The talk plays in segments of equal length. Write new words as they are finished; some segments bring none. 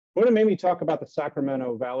What made me talk about the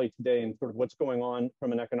Sacramento Valley today and sort of what's going on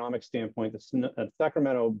from an economic standpoint. The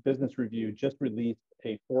Sacramento Business Review just released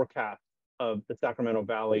a forecast of the Sacramento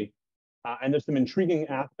Valley. And there's some intriguing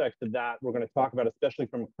aspects of that we're going to talk about, especially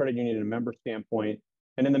from a credit union and member standpoint.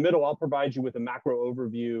 And in the middle, I'll provide you with a macro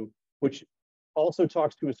overview, which also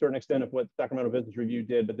talks to a certain extent of what Sacramento Business Review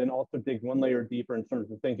did, but then also digs one layer deeper in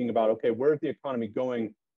terms of thinking about, okay, where's the economy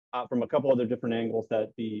going from a couple other different angles that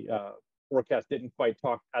the forecast didn't quite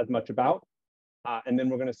talk as much about. And then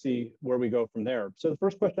we're going to see where we go from there. So the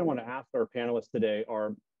first question I want to ask our panelists today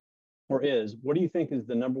is, what do you think is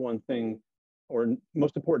the number one thing or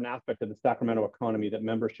most important aspect of the Sacramento economy that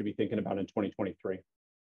members should be thinking about in 2023?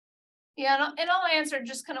 Yeah, and I'll answer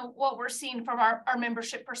just kind of what we're seeing from our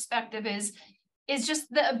membership perspective is just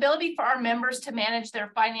the ability for our members to manage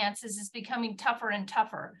their finances is becoming tougher and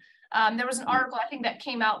tougher. There was an article, I think, that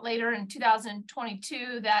came out later in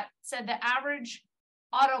 2022 that said the average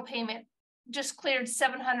auto payment just cleared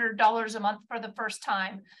 $700 a month for the first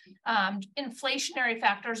time. Inflationary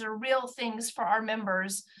factors are real things for our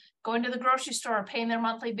members, going to the grocery store, paying their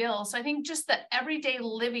monthly bills. So I think just the everyday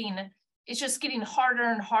living is just getting harder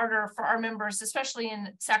and harder for our members, especially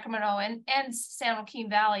in Sacramento and San Joaquin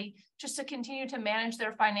Valley, just to continue to manage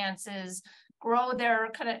their finances, grow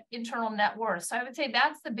their kind of internal net worth. So I would say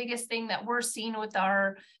that's the biggest thing that we're seeing with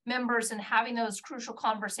our members and having those crucial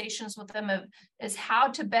conversations with them is how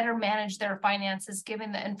to better manage their finances,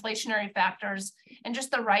 given the inflationary factors and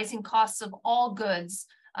just the rising costs of all goods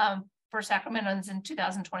for Sacramentoans in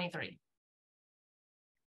 2023.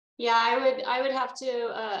 Yeah, I would have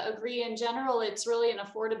to agree. In general, it's really an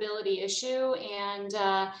affordability issue, and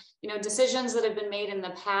decisions that have been made in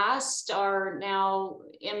the past are now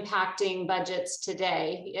impacting budgets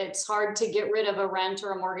today. It's hard to get rid of a rent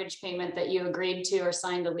or a mortgage payment that you agreed to or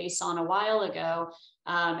signed a lease on a while ago,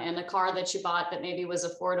 and a car that you bought that maybe was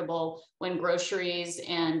affordable when groceries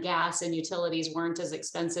and gas and utilities weren't as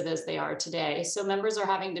expensive as they are today. So members are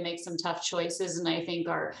having to make some tough choices, and I think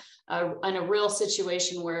are in a real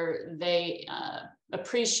situation where they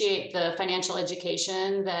appreciate the financial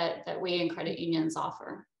education that we in credit unions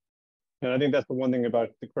offer. And I think that's the one thing about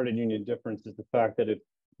the credit union difference is the fact that it's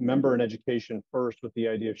member and education first, with the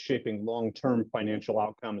idea of shaping long-term financial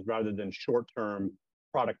outcomes rather than short-term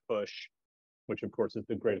product push, which of course is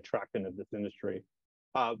the great attractant of this industry.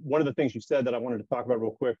 One of the things you said that I wanted to talk about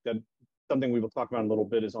real quick, that something we will talk about in a little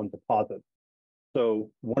bit, is on deposits.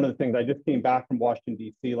 So one of the things, I just came back from Washington,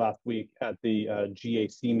 D.C. last week at the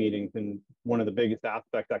GAC meetings, and one of the biggest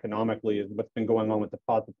aspects economically is what's been going on with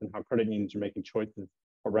deposits and how credit unions are making choices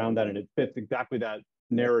around that. And it fits exactly that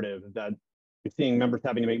narrative that you're seeing members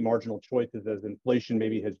having to make marginal choices as inflation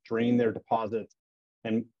maybe has drained their deposits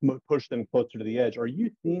and pushed them closer to the edge. Are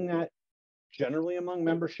you seeing that generally among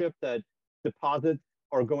membership, that deposits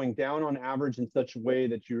are going down on average in such a way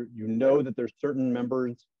that you know that there's certain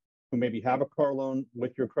members who maybe have a car loan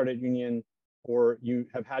with your credit union, or you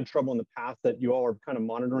have had trouble in the past that you all are kind of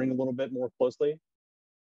monitoring a little bit more closely?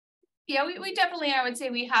 Yeah, we definitely, I would say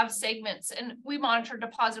we have segments, and we monitor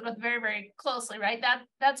deposit with very, very closely, right?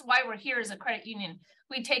 That's why we're here as a credit union.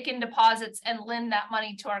 We take in deposits and lend that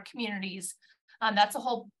money to our communities. That's the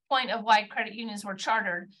whole point of why credit unions were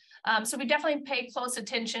chartered. So we definitely pay close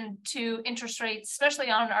attention to interest rates, especially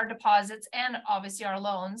on our deposits and obviously our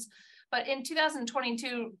loans. But in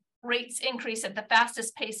 2022, rates increased at the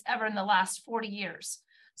fastest pace ever in the last 40 years.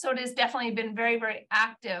 So it has definitely been very, very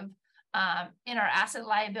active in our asset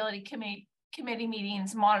liability committee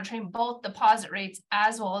meetings, monitoring both deposit rates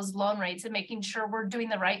as well as loan rates and making sure we're doing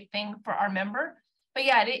the right thing for our member. But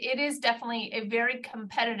yeah, it is definitely a very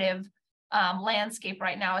competitive landscape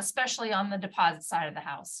right now, especially on the deposit side of the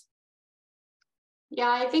house. Yeah,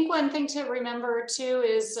 I think one thing to remember too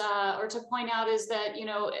is, or to point out is that,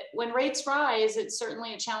 when rates rise, it's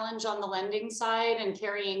certainly a challenge on the lending side, and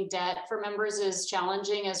carrying debt for members is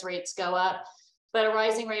challenging as rates go up. But a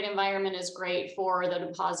rising rate environment is great for the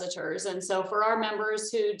depositors. And so for our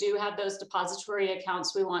members who do have those depository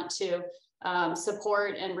accounts, we want to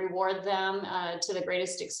support and reward them to the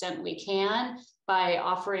greatest extent we can by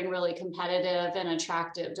offering really competitive and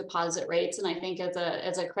attractive deposit rates. And I think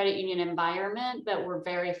as a credit union environment that we're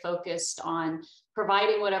very focused on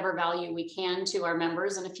providing whatever value we can to our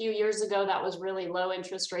members. And a few years ago, that was really low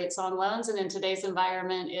interest rates on loans. And in today's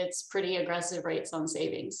environment, it's pretty aggressive rates on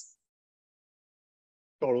savings.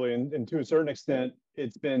 Totally. And to a certain extent,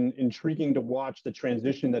 it's been intriguing to watch the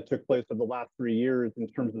transition that took place over the last 3 years in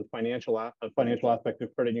terms of the financial aspect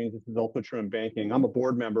of credit unions. This is also true in banking. I'm a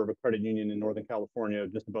board member of a credit union in Northern California,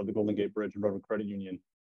 just above the Golden Gate Bridge, Redwood Credit Union.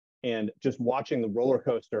 And just watching the roller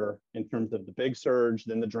coaster in terms of the big surge,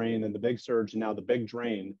 then the drain, then the big surge, and now the big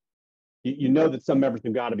drain, you know that some members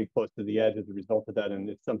have got to be close to the edge as a result of that. And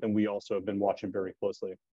it's something we also have been watching very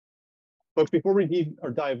closely. Folks, before we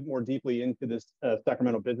dive more deeply into this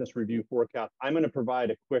Sacramento Business Review forecast, I'm going to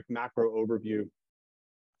provide a quick macro overview.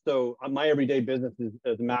 So my everyday business is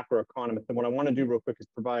as a macroeconomist. And what I want to do real quick is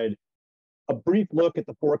provide a brief look at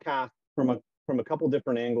the forecast from a couple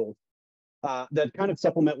different angles that kind of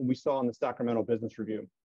supplement what we saw in the Sacramento Business Review.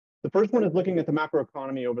 The first one is looking at the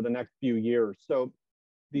macroeconomy over the next few years. So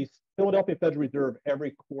the Philadelphia Federal Reserve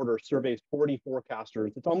every quarter surveys 40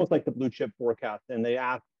 forecasters. It's almost like the blue chip forecast, and they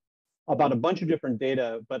ask about a bunch of different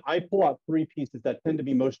data, but I pull out three pieces that tend to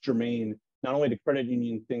be most germane, not only to credit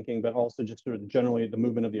union thinking, but also just sort of generally the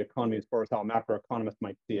movement of the economy as far as how a macroeconomist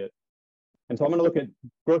might see it. And so I'm going to look at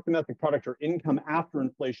gross domestic product or income after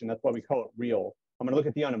inflation. That's why we call it real. I'm going to look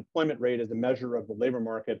at the unemployment rate as a measure of the labor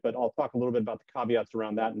market, but I'll talk a little bit about the caveats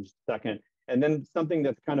around that in just a second. And then something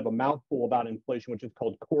that's kind of a mouthful about inflation, which is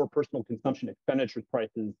called core personal consumption expenditure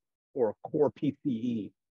prices, or core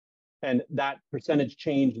PCE. And that percentage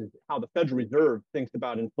change is how the Federal Reserve thinks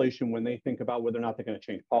about inflation when they think about whether or not they're going to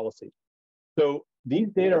change policy. So these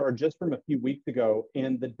data are just from a few weeks ago,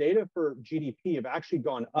 and the data for GDP have actually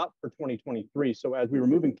gone up for 2023. So as we were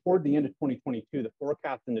moving toward the end of 2022, the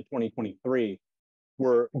forecast into 2023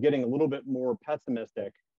 were getting a little bit more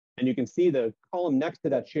pessimistic. And you can see the column next to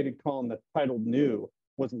that shaded column that's titled new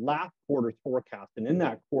was last quarter's forecast. And in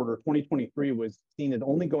that quarter, 2023 was seen as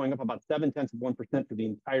only going up about 0.7% for the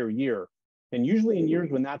entire year. And usually in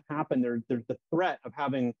years when that's happened, there's the threat of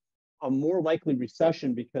having a more likely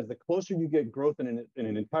recession, because the closer you get growth in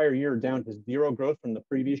an entire year down to zero growth from the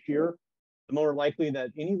previous year, the more likely that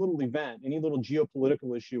any little event, any little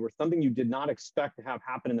geopolitical issue or something you did not expect to have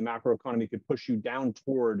happen in the macroeconomy could push you down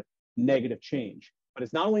toward negative change. But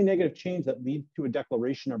it's not only negative change that leads to a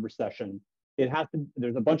declaration of recession.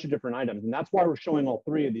 There's a bunch of different items. And that's why we're showing all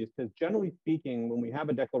three of these, because generally speaking, when we have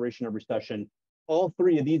a declaration of recession, all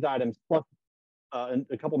three of these items, plus and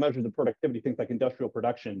a couple measures of productivity, things like industrial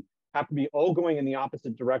production, have to be all going in the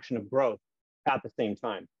opposite direction of growth at the same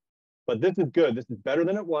time. But this is good. This is better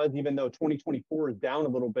than it was, even though 2024 is down a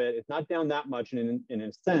little bit. It's not down that much. And in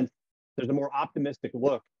a sense, there's a more optimistic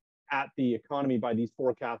look at the economy by these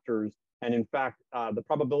forecasters. And in fact, the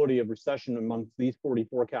probability of recession amongst these 40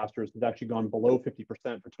 forecasters has actually gone below 50%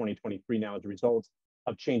 for 2023 now as a result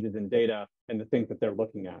of changes in data and the things that they're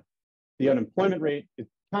looking at. The unemployment rate is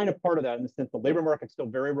kind of part of that in the sense the labor market's still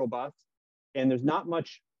very robust, and there's not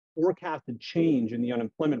much forecasted change in the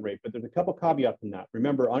unemployment rate, but there's a couple caveats in that.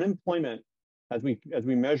 Remember, unemployment, as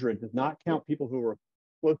we measure it, does not count people who are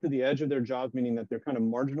close to the edge of their jobs, meaning that they're kind of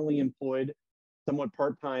marginally employed, somewhat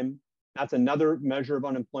part-time. That's another measure of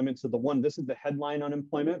unemployment. So this is the headline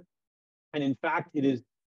unemployment. And in fact, it is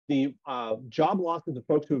the job losses of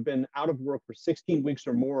folks who have been out of work for 16 weeks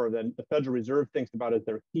or more that the Federal Reserve thinks about as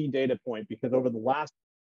their key data point, because over the last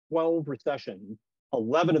 12 recessions,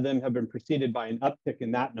 11 of them have been preceded by an uptick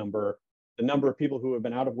in that number, the number of people who have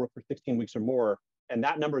been out of work for 16 weeks or more. And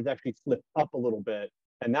that number has actually slipped up a little bit.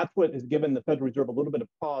 And that's what has given the Federal Reserve a little bit of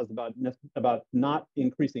pause about not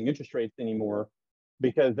increasing interest rates anymore,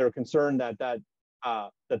 because they're concerned that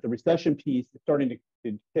the recession piece is starting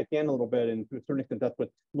to kick in a little bit. And to a certain extent, that's what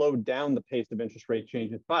slowed down the pace of interest rate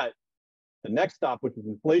changes. But the next stop, which is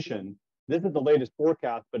inflation, this is the latest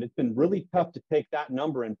forecast, but it's been really tough to take that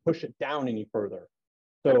number and push it down any further.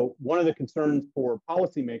 So one of the concerns for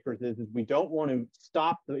policymakers is we don't want to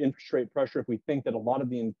stop the interest rate pressure if we think that a lot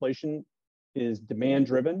of the inflation is demand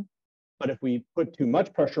driven. But if we put too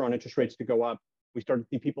much pressure on interest rates to go up, we start to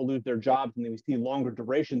see people lose their jobs, and then we see longer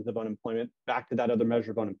durations of unemployment, back to that other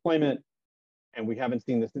measure of unemployment. And we haven't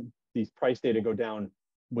seen these price data go down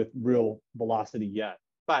with real velocity yet.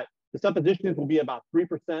 But the supposition is we'll be about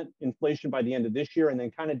 3% inflation by the end of this year, and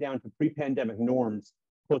then kind of down to pre-pandemic norms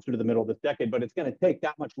closer to the middle of this decade. But it's going to take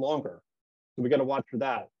that much longer. So we got to watch for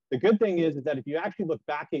that. The good thing is that if you actually look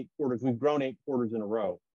back 8 quarters, we've grown 8 quarters in a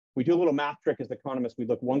row. We do a little math trick as economists. We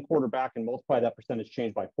look 1 quarter back and multiply that percentage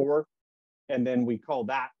change by 4. And then we call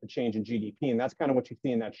that a change in GDP. And that's kind of what you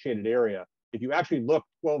see in that shaded area. If you actually look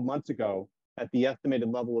 12 months ago at the estimated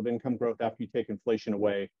level of income growth after you take inflation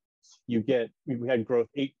away, we had growth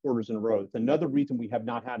 8 quarters in a row. It's another reason we have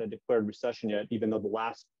not had a declared recession yet, even though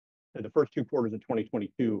the first 2 quarters of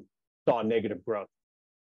 2022 saw negative growth.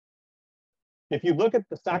 If you look at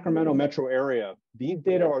the Sacramento metro area, these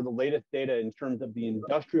data are the latest data in terms of the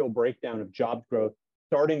industrial breakdown of jobs growth,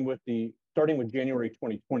 starting with January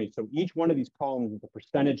 2020. So each one of these columns is a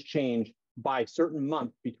percentage change by certain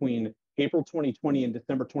month between April 2020 and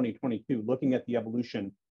December 2022, looking at the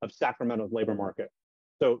evolution of Sacramento's labor market.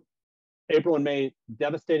 So April and May,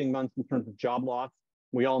 devastating months in terms of job loss.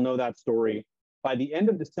 We all know that story. By the end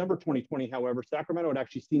of December 2020, however, Sacramento had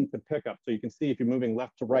actually seen some pickup. So you can see if you're moving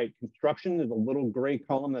left to right, construction is a little gray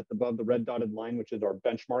column that's above the red dotted line, which is our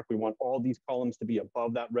benchmark. We want all these columns to be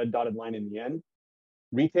above that red dotted line in the end.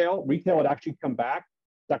 Retail had actually come back.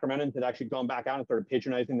 Sacramentans had actually gone back out and started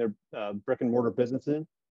patronizing their brick and mortar businesses.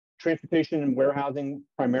 Transportation and warehousing,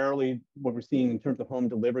 primarily what we're seeing in terms of home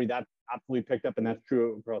delivery, that's absolutely picked up, and that's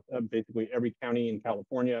true across basically every county in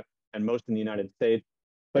California and most in the United States.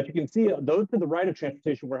 But you can see those to the right of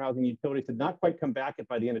transportation, warehousing, utilities had not quite come back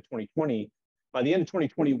by the end of 2020. By the end of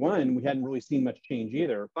 2021, we hadn't really seen much change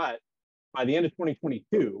either. But by the end of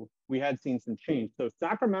 2022, we had seen some change. So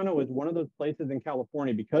Sacramento is one of those places in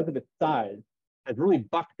California, because of its size, has really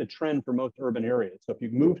bucked the trend for most urban areas. So if you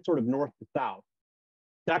move sort of north to south,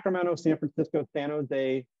 Sacramento, San Francisco, San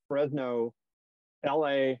Jose, Fresno,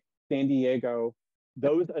 LA, San Diego,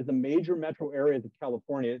 those as the major metro areas of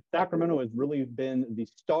California, Sacramento has really been the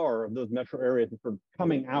star of those metro areas for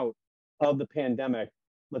coming out of the pandemic,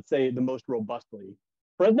 let's say, the most robustly.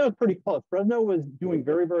 Fresno is pretty close. Fresno was doing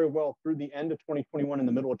very, very well through the end of 2021 and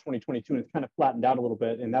the middle of 2022, and it's kind of flattened out a little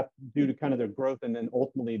bit, and that's due to kind of their growth and then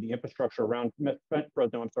ultimately the infrastructure around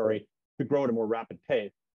Fresno, to grow at a more rapid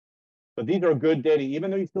pace. But these are good data,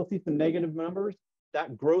 even though you still see some negative numbers,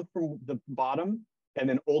 that growth from the bottom and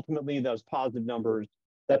then ultimately those positive numbers,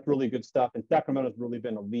 that's really good stuff. And Sacramento's really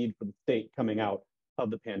been a lead for the state coming out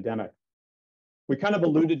of the pandemic. We kind of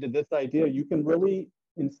alluded to this idea. You can really,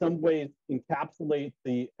 in some ways, encapsulate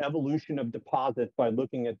the evolution of deposits by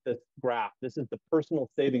looking at this graph. This is the personal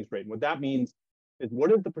savings rate. What that means is,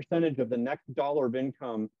 what is the percentage of the next dollar of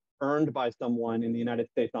income earned by someone in the United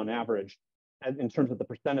States on average, in terms of the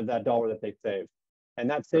percent of that dollar that they save. And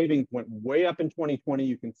that savings went way up in 2020.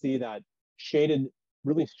 You can see that shaded,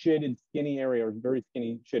 really shaded skinny area, or very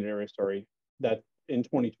skinny shaded area, sorry, that in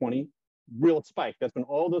 2020, real spike. That's when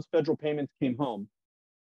all those federal payments came home.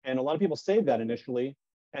 And a lot of people saved that initially,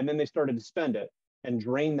 and then they started to spend it and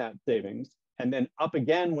drain that savings, and then up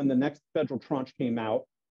again when the next federal tranche came out,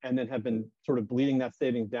 and then have been sort of bleeding that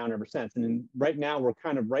savings down ever since. And then right now, we're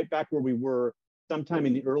kind of right back where we were sometime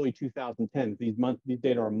in the early 2010s. These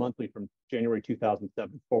data are monthly from January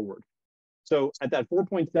 2007 forward. So at that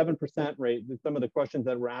 4.7% rate, some of the questions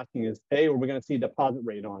that we're asking is, A, are we going to see deposit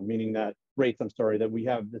rate on, meaning that that we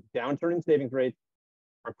have this downturn in savings rates.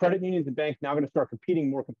 Are credit unions and banks now going to start competing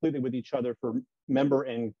more completely with each other for member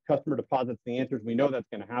and customer deposits? The answer is we know that's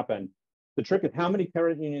going to happen. The trick is how many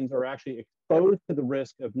credit unions are actually exposed to the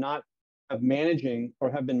risk of managing or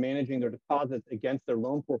have been managing their deposits against their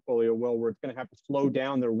loan portfolio well, where it's going to have to slow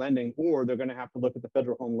down their lending, or they're going to have to look at the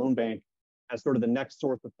Federal Home Loan Bank as sort of the next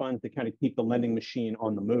source of funds to kind of keep the lending machine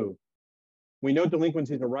on the move. We know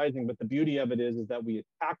delinquencies are rising, but the beauty of it is that we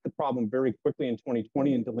attacked the problem very quickly in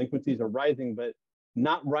 2020, and delinquencies are rising, but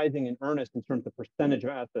not rising in earnest in terms of percentage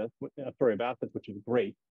of assets, which is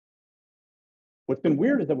great. What's been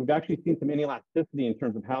weird is that we've actually seen some inelasticity in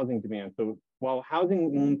terms of housing demand. So while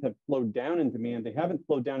housing loans have slowed down in demand, they haven't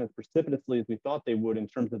slowed down as precipitously as we thought they would in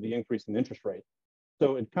terms of the increase in interest rates.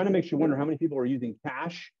 So it kind of makes you wonder how many people are using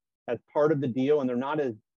cash as part of the deal, and they're not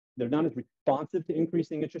as responsive to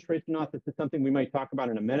increasing interest rates or not. This is something we might talk about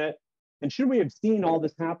in a minute. And should we have seen all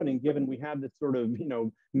this happening, given we have this sort of,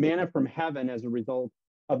 manna from heaven as a result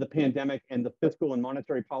of the pandemic and the fiscal and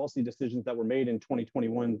monetary policy decisions that were made in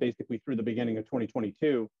 2021, basically through the beginning of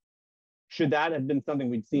 2022, should that have been something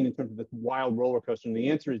we'd seen in terms of this wild roller coaster? And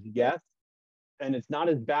the answer is yes. And it's not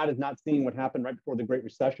as bad as not seeing what happened right before the Great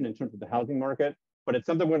Recession in terms of the housing market, but it's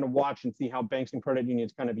something we're going to watch and see how banks and credit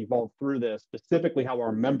unions kind of evolve through this, specifically how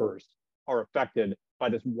our members are affected by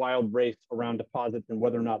this wild race around deposits and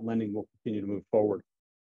whether or not lending will continue to move forward.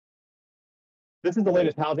 This is the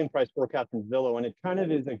latest housing price forecast from Zillow, and it kind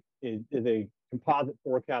of is a composite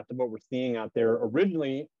forecast of what we're seeing out there.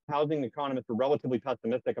 Originally, housing economists were relatively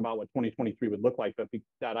pessimistic about what 2023 would look like, but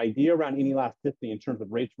that idea around inelasticity in terms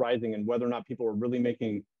of rates rising and whether or not people are really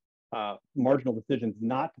making marginal decisions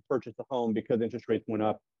not to purchase a home because interest rates went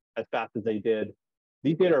up as fast as they did.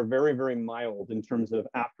 These data are very, very mild in terms of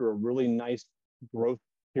after a really nice growth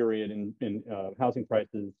period in housing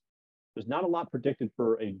prices. There's not a lot predicted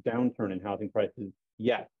for a downturn in housing prices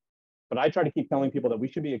yet. But I try to keep telling people that we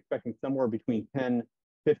should be expecting somewhere between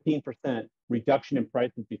 10–15% reduction in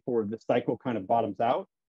prices before the cycle kind of bottoms out,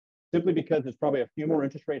 simply because there's probably a few more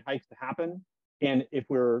interest rate hikes to happen. And if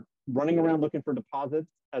we're running around looking for deposits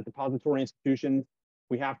as depository institutions,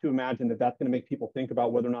 we have to imagine that that's going to make people think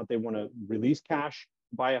about whether or not they want to release cash,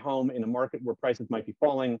 buy a home in a market where prices might be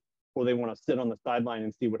falling, or they want to sit on the sideline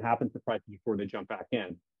and see what happens to prices before they jump back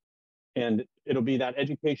in. And it'll be that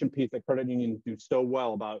education piece that credit unions do so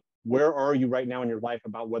well about where are you right now in your life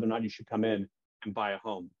about whether or not you should come in and buy a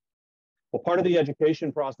home. Well, part of the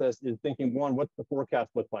education process is thinking, one, what's the forecast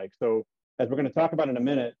look like? So as we're going to talk about in a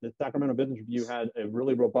minute, the Sacramento Business Review had a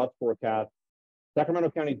really robust forecast. Sacramento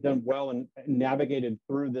County's done well and navigated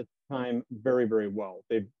through this time very, very well.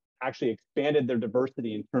 They've actually expanded their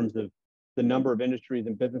diversity in terms of the number of industries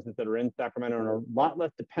and businesses that are in Sacramento and are a lot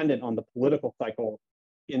less dependent on the political cycle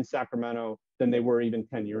in Sacramento than they were even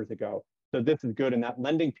 10 years ago. So this is good. And that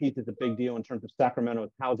lending piece is a big deal in terms of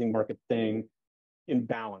Sacramento's housing market staying in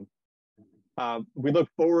balance. We look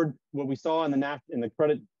forward, what we saw in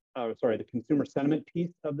the consumer sentiment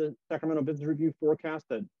piece of the Sacramento Business Review forecast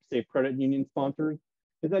that Safe Credit Union sponsors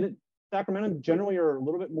is that Sacramento generally are a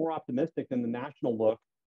little bit more optimistic than the national look.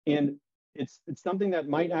 And it's something that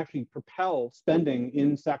might actually propel spending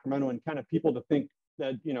in Sacramento and kind of people to think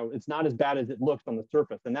that, you know, it's not as bad as it looks on the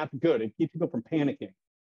surface. And that's good. It keeps people from panicking.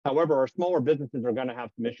 However, our smaller businesses are going to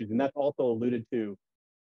have some issues. And that's also alluded to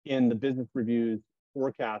in the Business Review's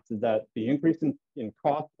forecast, is that the increase in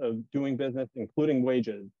cost of doing business, including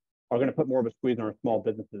wages, are going to put more of a squeeze on our small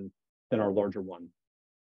businesses than our larger ones.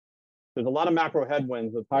 There's a lot of macro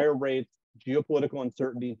headwinds with higher rates, geopolitical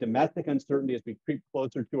uncertainty, domestic uncertainty as we creep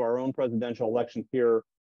closer to our own presidential elections here,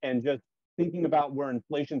 and just thinking about where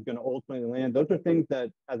inflation is going to ultimately land. Those are things that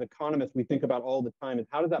as economists we think about all the time, is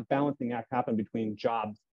how does that balancing act happen between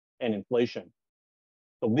jobs and inflation?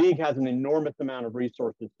 The League has an enormous amount of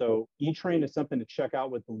resources. So E-Train is something to check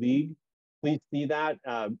out with the League. Please see that.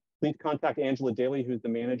 Please contact Angela Daly, who's the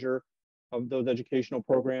manager of those educational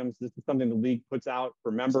programs. This is something the League puts out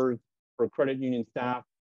for members, for credit union staff.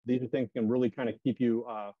 These are things that can really kind of keep you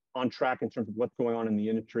on track in terms of what's going on in the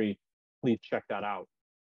industry. Please check that out.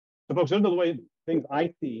 So folks, those are the things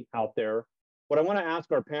I see out there. What I want to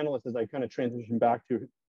ask our panelists as I kind of transition back to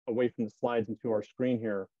away from the slides into our screen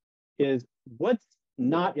here is what's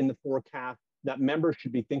not in the forecast that members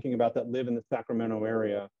should be thinking about that live in the Sacramento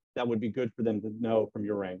area that would be good for them to know from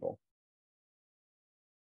your angle?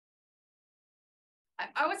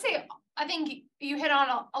 I would say, I think you hit on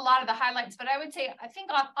a lot of the highlights, but I would say, I think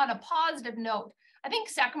on a positive note, I think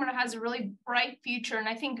Sacramento has a really bright future. And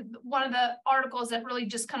I think one of the articles that really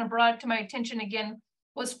just kind of brought it to my attention again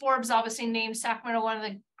was Forbes obviously named Sacramento one of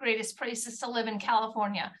the greatest places to live in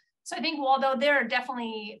California. So I think although there are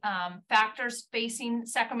definitely factors facing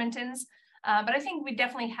Sacramentans, but I think we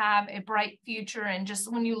definitely have a bright future. And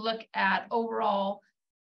just when you look at overall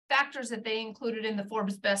factors that they included in the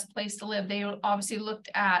Forbes Best Place to Live, they obviously looked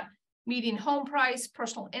at median home price,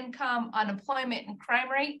 personal income, unemployment, and crime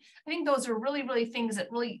rate. I think those are really, really things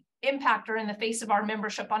that really impact or in the face of our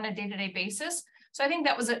membership on a day-to-day basis. So I think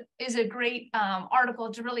that is a great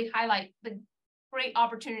article to really highlight the great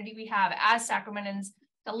opportunity we have as Sacramentans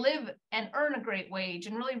to live and earn a great wage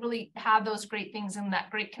and really, really have those great things and that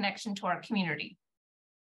great connection to our community.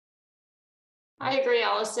 I agree,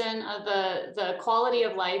 Allyson. The quality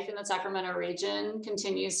of life in the Sacramento region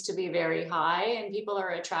continues to be very high, and people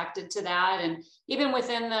are attracted to that. And even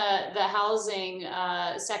within the housing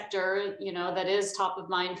sector, you know, that is top of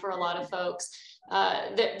mind for a lot of folks.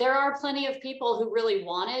 There are plenty of people who really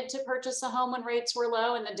wanted to purchase a home when rates were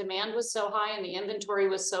low and the demand was so high and the inventory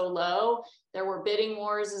was so low. There were bidding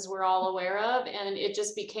wars, as we're all aware of, and it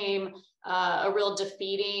just became a real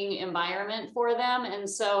defeating environment for them. And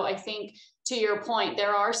so I think, to your point,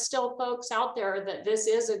 there are still folks out there that this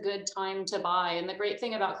is a good time to buy. And the great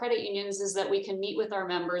thing about credit unions is that we can meet with our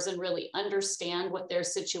members and really understand what their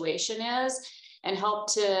situation is and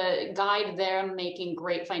help to guide them making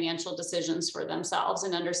great financial decisions for themselves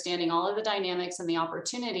and understanding all of the dynamics and the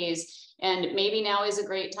opportunities. And maybe now is a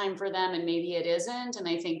great time for them and maybe it isn't. And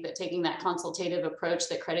I think that taking that consultative approach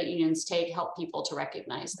that credit unions take help people to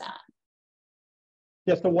recognize that.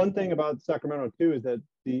 Yes, the one thing about Sacramento too is that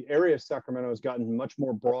the area of Sacramento has gotten much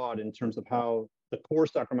more broad in terms of how the core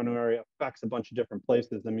Sacramento area affects a bunch of different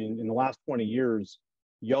places. I mean, in the last 20 years,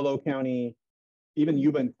 Yolo County, even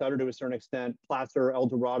Yuba and Sutter to a certain extent, Placer, El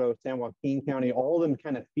Dorado, San Joaquin County, all of them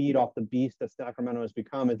kind of feed off the beast that Sacramento has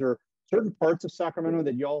become. Is there certain parts of Sacramento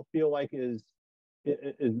that y'all feel like is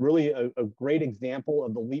really a great example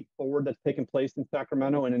of the leap forward that's taken place in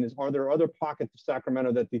Sacramento? And are there other pockets of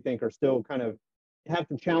Sacramento that you think are still kind of have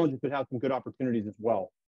some challenges but have some good opportunities as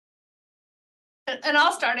well? And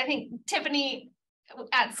I'll start. I think Tiffani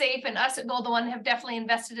at SAFE and us at Golden One have definitely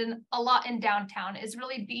invested in a lot in downtown, is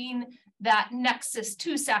really being that nexus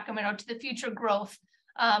to Sacramento, to the future growth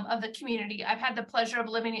of the community. I've had the pleasure of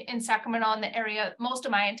living in Sacramento in the area most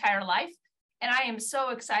of my entire life. And I am so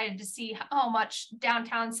excited to see how much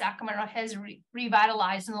downtown Sacramento has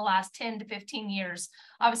revitalized in the last 10 to 15 years.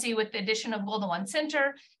 Obviously, with the addition of Golden One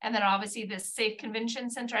Center, and then obviously this Safe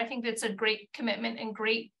Convention Center, I think that's a great commitment and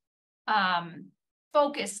great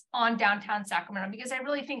focus on downtown Sacramento, because I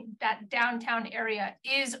really think that downtown area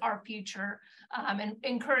is our future, and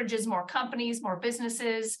encourages more companies, more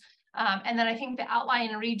businesses. And then I think the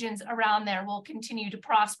outlying regions around there will continue to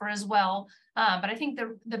prosper as well. But I think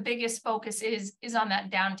the biggest focus is on that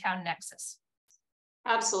downtown nexus.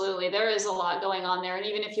 Absolutely. There is a lot going on there. And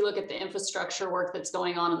even if you look at the infrastructure work that's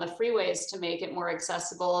going on the freeways to make it more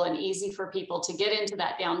accessible and easy for people to get into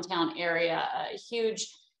that downtown area, a huge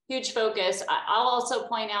focus. I'll also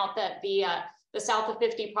point out that the South of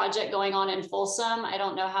 50 project going on in Folsom, I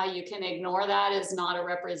don't know how you can ignore that, is not a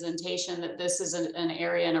representation that this is an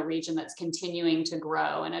area and a region that's continuing to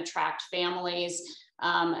grow and attract families,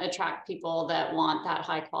 attract people that want that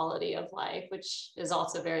high quality of life, which is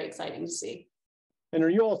also very exciting to see. And are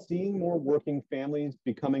you all seeing more working families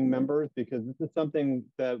becoming members? Because this is something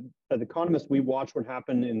that, as economists, we watched what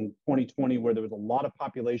happened in 2020, where there was a lot of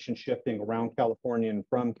population shifting around California and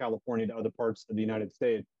from California to other parts of the United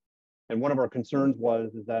States. And one of our concerns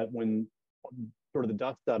was that when sort of the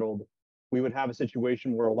dust settled, we would have a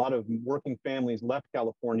situation where a lot of working families left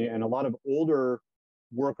California, and a lot of older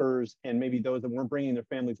workers and maybe those that weren't bringing their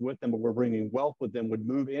families with them, but were bringing wealth with them, would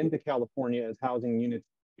move into California as housing units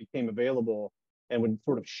became available, and would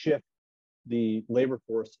sort of shift the labor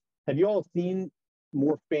force. Have you all seen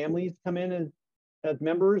more families come in as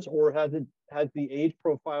members, or has the age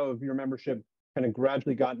profile of your membership kind of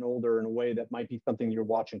gradually gotten older in a way that might be something you're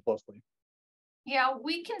watching closely? Yeah,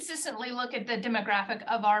 we consistently look at the demographic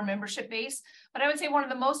of our membership base, but I would say one of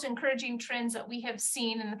the most encouraging trends that we have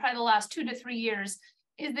seen in probably the last 2 to 3 years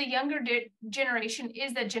is the younger generation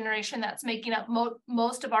is the generation that's making up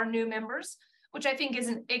most of our new members, which I think is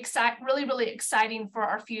really exciting for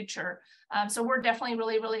our future. So we're definitely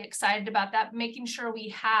really excited about that, making sure we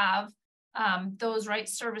have those right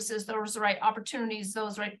services, those right opportunities,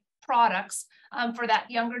 those right products for that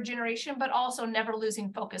younger generation, but also never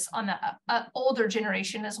losing focus on the older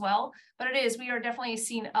generation as well. But we are definitely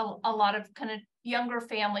seeing a lot of kind of younger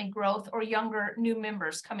family growth or younger new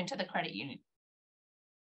members coming to the credit union.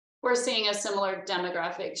 We're seeing a similar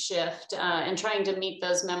demographic shift and trying to meet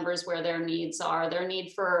those members where their needs are. Their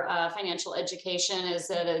need for financial education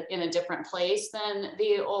is in a different place than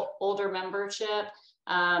the older membership,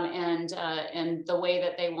 and the way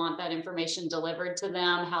that they want that information delivered to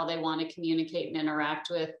them, how they want to communicate and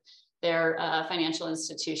interact with their financial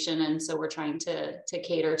institution. And so we're trying to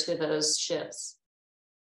cater to those shifts.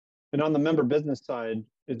 And on the member business side,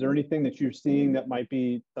 is there anything that you're seeing that might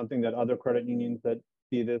be something that other credit unions that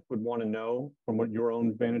see this would want to know from what your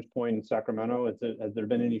own vantage point in Sacramento? Has there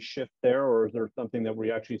been any shift there, or is there something that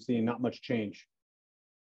we're actually seeing not much change?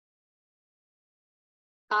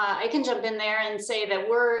 I can jump in there and say that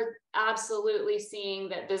we're absolutely seeing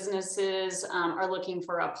that businesses are looking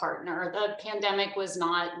for a partner. The pandemic was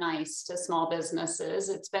not nice to small businesses.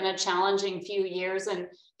 It's been a challenging few years and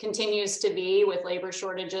continues to be, with labor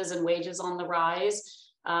shortages and wages on the rise.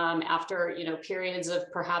 After periods of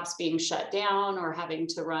perhaps being shut down or having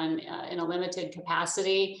to run in a limited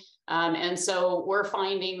capacity. And so we're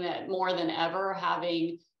finding that more than ever,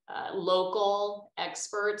 having local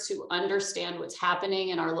experts who understand what's happening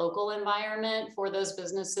in our local environment for those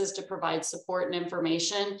businesses to provide support and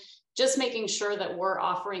information, just making sure that we're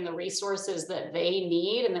offering the resources that they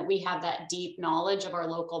need and that we have that deep knowledge of our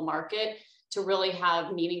local market to really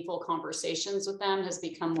have meaningful conversations with them has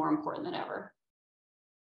become more important than ever.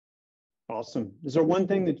 Awesome. Is there one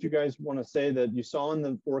thing that you guys want to say that you saw in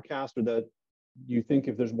the forecast, or that you think,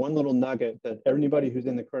 if there's one little nugget that everybody who's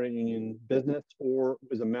in the credit union business or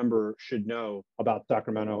is a member should know about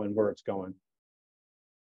Sacramento and where it's going?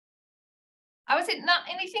 I would say not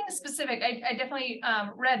anything specific. I definitely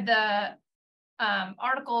read the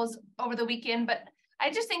articles over the weekend, but I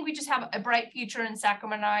just think we just have a bright future in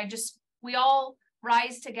Sacramento. We all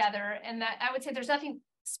rise together, and that I would say there's nothing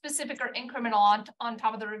specific or incremental on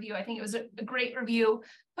top of the review. I think it was a great review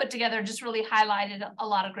put together, just really highlighted a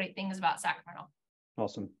lot of great things about Sacramento.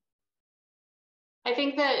 Awesome. I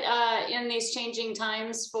think that in these changing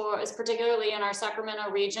times, particularly in our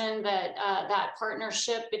Sacramento region, that that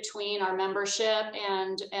partnership between our membership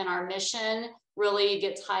and our mission really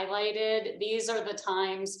gets highlighted. These are the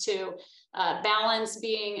times to balance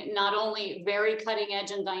being not only very cutting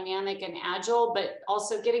edge and dynamic and agile, but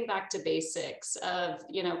also getting back to basics of,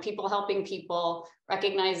 you know, people helping people,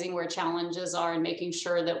 recognizing where challenges are and making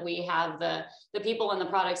sure that we have the people and the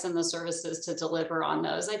products and the services to deliver on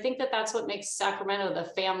those. I think that that's what makes Sacramento the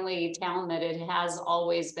family town that it has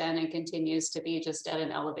always been and continues to be, just at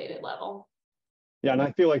an elevated level. Yeah, and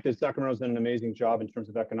I feel like that Sacramento's done an amazing job in terms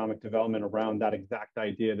of economic development around that exact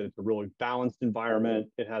idea that it's a really balanced environment.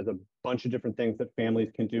 It has a bunch of different things that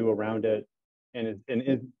families can do around it, and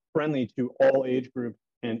is friendly to all age groups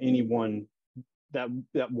and anyone that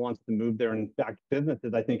wants to move there. And in fact,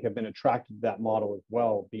 businesses, I think, have been attracted to that model as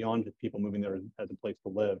well, beyond just people moving there as a place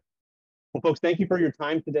to live. Well, folks, thank you for your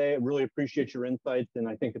time today. I really appreciate your insights, and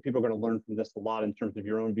I think that people are going to learn from this a lot in terms of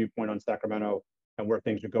your own viewpoint on Sacramento and where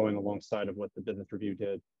things are going alongside of what the business review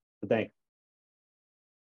did. So thanks.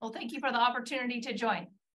 Well, thank you for the opportunity to join.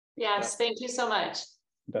 Yes, thank you so much.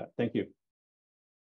 Thank you.